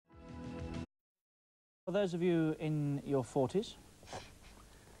For those of you in your 40s,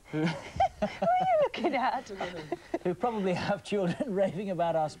 who, Who are you looking at? who probably have children raving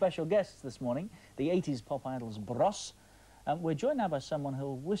about our special guests this morning, the 80s pop idols Bros, we're joined now by someone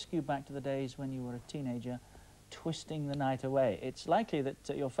who'll whisk you back to the days when you were a teenager, twisting the night away. It's likely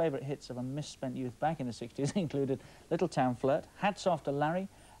that your favourite hits of a misspent youth back in the 60s included Little Town Flirt, Hats Off to Larry,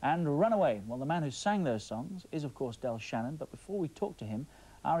 and Runaway. Well, the man who sang those songs is, of course, Del Shannon, but before we talk to him,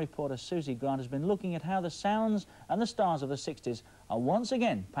 our reporter Susie Grant has been looking at how the sounds and the stars of the 60s are once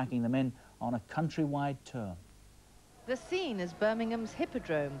again packing them in on a countrywide tour. The scene is Birmingham's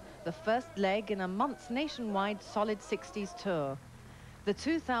Hippodrome, the first leg in a month's nationwide Solid 60s tour. The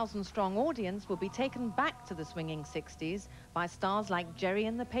 2,000-strong audience will be taken back to the swinging 60s by stars like Jerry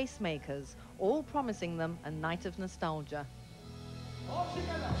and the Pacemakers, all promising them a night of nostalgia.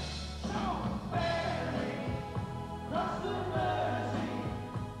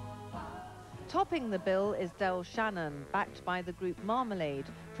 Topping the bill is Del Shannon, backed by the group Marmalade,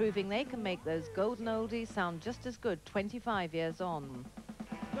 proving they can make those golden oldies sound just as good 25 years on.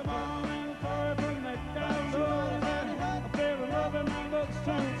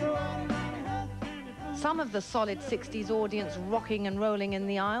 Some of the Solid 60s audience rocking and rolling in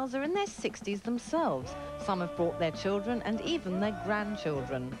the aisles are in their 60s themselves. Some have brought their children and even their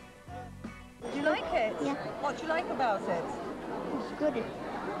grandchildren. Do you like it? Yeah. What do you like about it? It's good.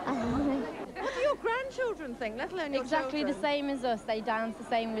 What do your grandchildren think, let alone your Exactly children? the same as us. They dance the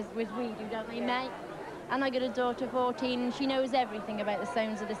same as we do, don't they, mate? And I got a daughter, 14, and she knows everything about the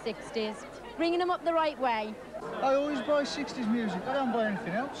sounds of the 60s. Bringing them up the right way. I always buy 60s music. I don't buy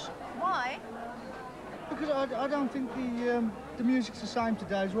anything else. Why? Because I don't think the music's the same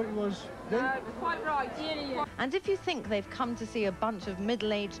today as what it was then. Quite right. Yeah. And if you think they've come to see a bunch of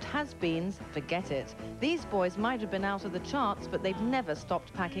middle-aged has-beens, forget it. These boys might have been out of the charts, but they've never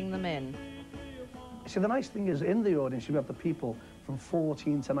stopped packing them in. See, the nice thing is, in the audience, you've got the people from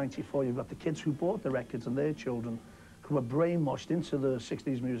 14 to 94. You've got the kids who bought the records and their children who are brainwashed into the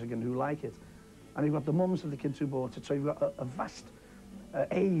 60s music and who like it. And you've got the mums of the kids who bought it. So you've got a vast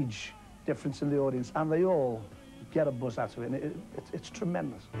age difference in the audience, and they all get a buzz out of it, and it's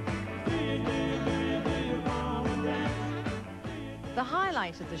tremendous. The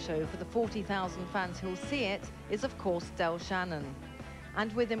highlight of the show for the 40,000 fans who'll see it is, of course, Del Shannon.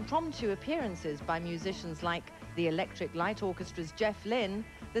 And with impromptu appearances by musicians like the Electric Light Orchestra's Jeff Lynne,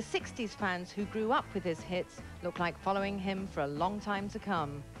 the 60s fans who grew up with his hits look like following him for a long time to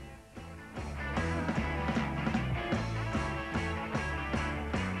come.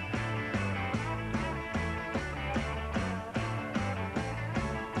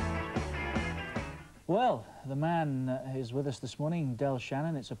 Well, the man is with us this morning, Del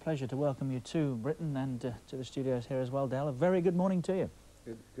Shannon. It's a pleasure to welcome you to Britain and to the studios here as well, Del. A very good morning to you.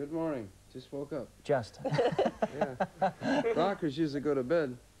 Good morning. Just woke up. Just. Yeah. Rockers usually go to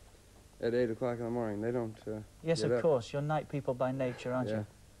bed at 8 o'clock in the morning. They don't Yes, get of up. course. You're night people by nature, aren't you?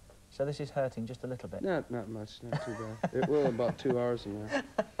 So this is hurting just a little bit. Not much, not too bad. It will in about 2 hours from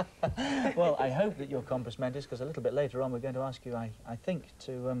now. Well, I hope that you're compos mentis, because a little bit later on we're going to ask you, I think,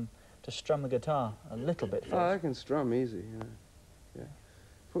 to strum the guitar a little bit first. Oh, I can strum easy, yeah.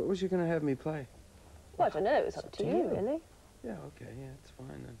 What was you going to have me play? Well, I don't know. It's up to you, really. Yeah, okay, yeah, it's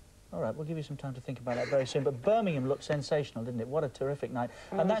fine then. All right, we'll give you some time to think about that very soon. But Birmingham looked sensational, didn't it? What a terrific night.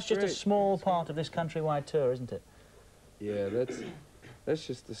 Oh, and that's just great. a small part of this countrywide tour, isn't it? Yeah, that's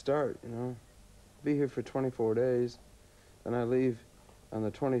just the start, you know. Be here for 24 days, then I leave on the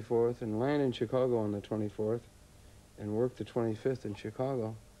 24th and land in Chicago on the 24th and work the 25th in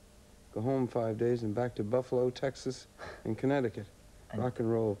Chicago. Go home 5 days and back to Buffalo, Texas, and Connecticut. Rock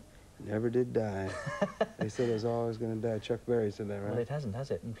and roll never did die. They said it was always going to die. Chuck Berry said that, right? Well, it hasn't,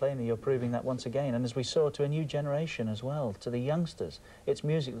 has it? And plainly you're proving that once again. And as we saw, to a new generation as well, to the youngsters, it's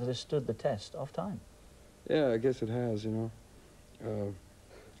music that has stood the test of time. Yeah, I guess it has, you know.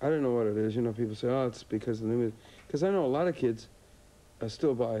 I don't know what it is. You know, people say, oh, it's because of the new music. Because I know a lot of kids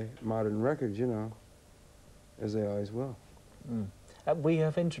still buy modern records, you know, as they always will. Mm. We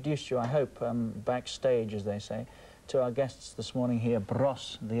have introduced you, I hope, backstage, as they say, to our guests this morning here,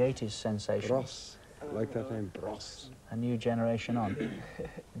 Bros, the 80s sensation. Bros. I like that name, Bros. A new generation on.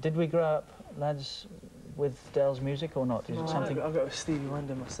 Did we grow up, lads, with Del's music or not? Is it something? I've got a Stevie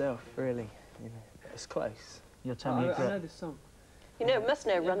Wonder myself, really. You know, it's close. You're telling me I know this song. You know, must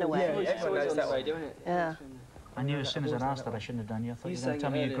know Runaway. Yeah, everyone knows that way, don't it? Yeah. I knew as soon as I'd asked that I shouldn't have done. You thought you were going to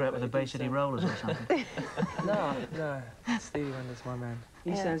tell me you grew up with the Bay City Rollers or something. No, Stevie Wonder's my man.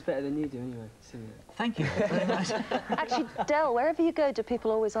 He sounds better than you do anyway, singing it. Thank you very much. Actually, Del, wherever you go, do people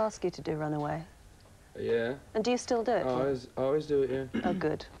always ask you to do Runaway? Yeah. And do you still do it? Always do it, yeah. Oh,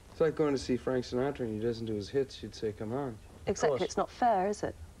 good. like going to see Frank Sinatra and he doesn't do his hits. You'd say, come on. Exactly, it's not fair, is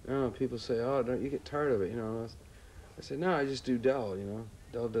it? No, people say, oh, don't you get tired of it, you know? I said, no, I just do Del, you know?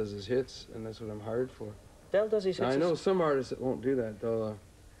 Del does his hits, and that's what I'm hired for. Del does his hits. Now, I know some artists that won't do that. They'll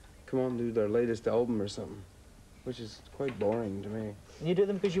come on and do their latest album or something, which is quite boring to me. You do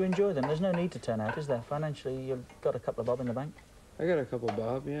them because you enjoy them. There's no need to turn out, is there? Financially, you've got a couple of bob in the bank. I got a couple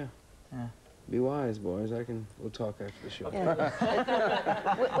bob, yeah. Yeah. Be wise, boys. We'll talk after the show. Yeah.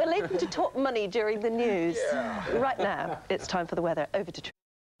 We're leaving to talk money during the news. Yeah. Right now, it's time for the weather. Over to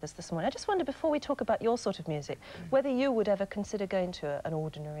this morning. I just wonder, before we talk about your sort of music, whether you would ever consider going to an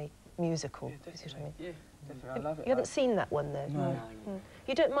ordinary musical. Yeah, definitely. I mean? Yeah, definitely. I love it. You haven't seen that one, though? No.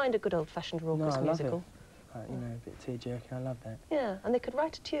 You don't mind a good old-fashioned raucous musical? You know, a bit tear-jerking. I love that. Yeah, and they could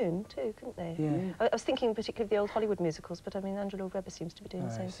write a tune too, couldn't they? Yeah. I was thinking particularly of the old Hollywood musicals, but I mean, Andrew Lloyd Webber seems to be doing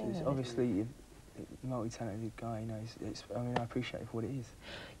the same thing. It's obviously a multi-talented guy, you know. I mean, I appreciate it for what it is.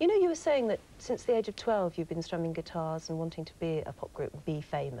 You know, you were saying that since the age of 12 you've been strumming guitars and wanting to be a pop group and be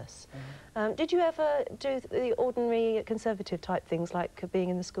famous. Did you ever do the ordinary conservative type things like being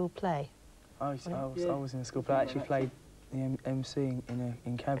in the school play? I was in the school play. I actually played the MC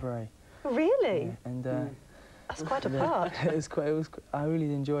in Cabaret. Really? Yeah, and that's quite a part. I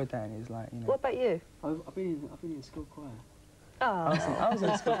really enjoyed that, and it was like, you know. What about you? I've been in school choir. Oh. I was in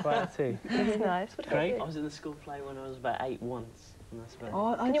the school choir too. That's nice. What about you? I was in the school play when I was about 8 once. And that's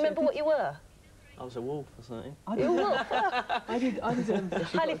about Can you remember what you were? I was a wolf or something. You were a wolf? I did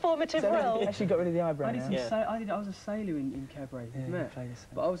highly formative role. Actually got rid of the eyebrow I now. was a sailor in Cabaret. Yeah,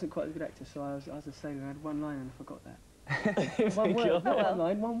 but I wasn't quite a good actor, so I was a sailor and I had one line and I forgot that. One word, not one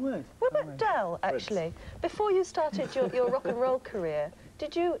line, one word. What about Del, actually? Before you started your rock and roll career,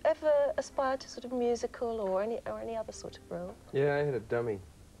 did you ever aspire to sort of musical or any other sort of role? Yeah, I had a dummy.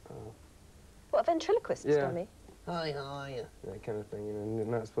 What, a ventriloquist's dummy? Hi, that kind of thing, you know, you're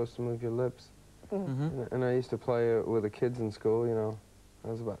not supposed to move your lips. Mm-hmm. And I used to play with the kids in school, you know. I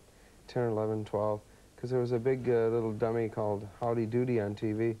was about 10, 11, 12. Because there was a big little dummy called Howdy Doody on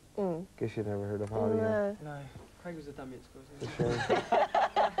TV. Guess you'd never heard of Howdy. No. No. Craig was a dummy at school.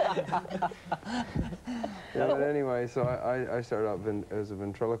 Yeah, but anyway, so I started out as a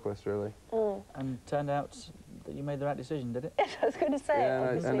ventriloquist, really. And turned out that you made the right decision, did it? Yes, I was going to say.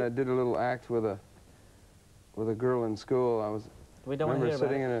 Yeah, and I did a little act with a girl in school. We don't want to hear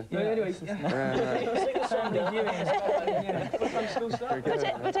sitting about in a... Anyway.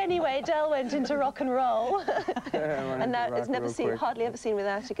 But anyway, Del went into rock and roll. And now it's hardly ever seen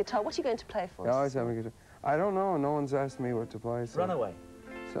without a guitar. What are you going to play for us? I always have a guitar. I don't know. No one's asked me what to play. So. Runaway.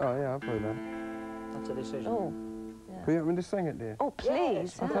 So, yeah, I'll play that. That's a decision. Oh. Yeah. But you want me to sing it, dear? Oh,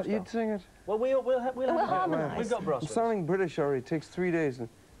 please. I thought you'd sing it. Well, we'll harmonise. We've got Brussels. Sounding British already. It takes 3 days. And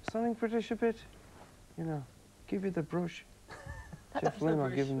sounding British a bit, you know, give you the brush. Jeff Lynne, I'll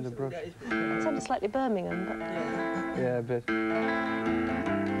give him the brush. It sounded slightly Birmingham, but... Yeah, a bit.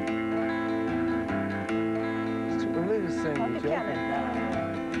 It's too early to sing, Jeff.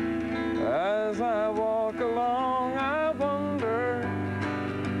 As I walk along, I wonder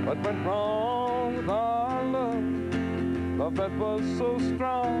what went wrong with our love that was so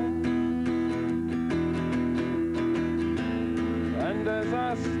strong. And as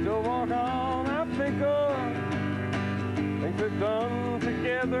I still walk on, I think of things we've done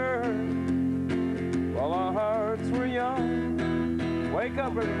together while our hearts were young. Wake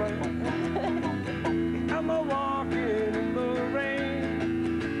up, everybody. I'm a walking in the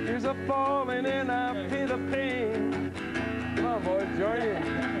rain. Tears are falling and I feel the pain. Come on, boys, join in.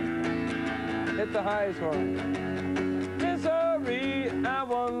 Hit the highs for me. Misery, I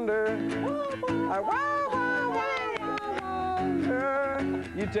wonder. I wonder.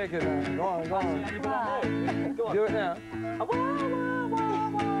 You take it now. Go on, go on. Go on. Do it now. I wonder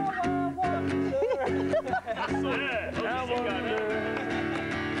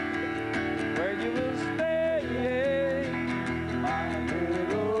where you will stay, my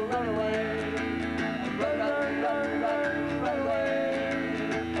little runaway. Run, run, run, run, run away.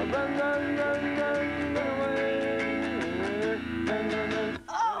 Run, run, run, run, run away. Run, run, run.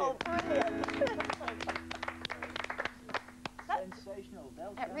 Oh, brilliant. Sensational.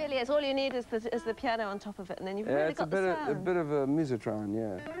 That really is. All you need is the piano on top of it, and then you've really got the sound. Yeah, it's a bit of a musitron,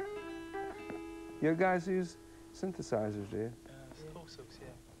 yeah. You guys use synthesizers, do you? All sorts,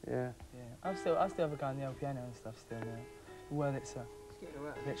 yeah. Yeah. I still have a guy on the old piano and stuff still now. Well, it's a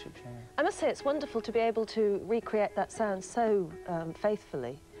electric piano. I must say it's wonderful to be able to recreate that sound so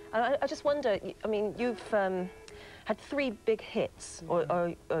faithfully. And I just wonder, I mean, you've had 3 big hits, or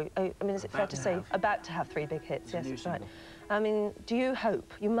I mean, is it fair to say about to have 3 big hits? Yes, that's right. I mean, do you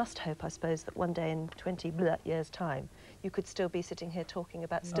hope, you must hope, I suppose, that one day in 20 years' time, you could still be sitting here talking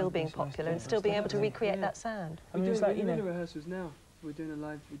about still being popular and still being able to recreate that sound? I mean, we're it's like, doing, you we're know... doing rehearsals now. We're doing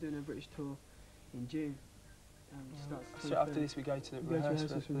a British tour in June. So after this we go to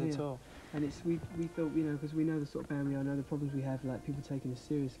rehearsals for the tour. And it's, we thought, you know, because we know the sort of band we are, know the problems we have, like people taking us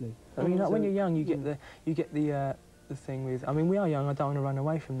seriously. I mean, like, when you're young, you get the thing with, I mean, we are young, I don't want to run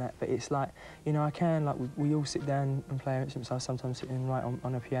away from that, but it's like, you know, I can, like, we all sit down and play instruments. I sometimes sit and write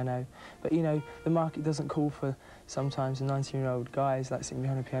on a piano, but, you know, the market doesn't call for sometimes the 19-year-old guys, like, sitting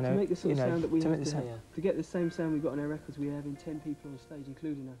behind a piano, to make the sort of sound that we have to get the same sound we got on our records, we're having 10 people on stage,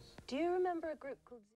 including us. Do you remember a group called...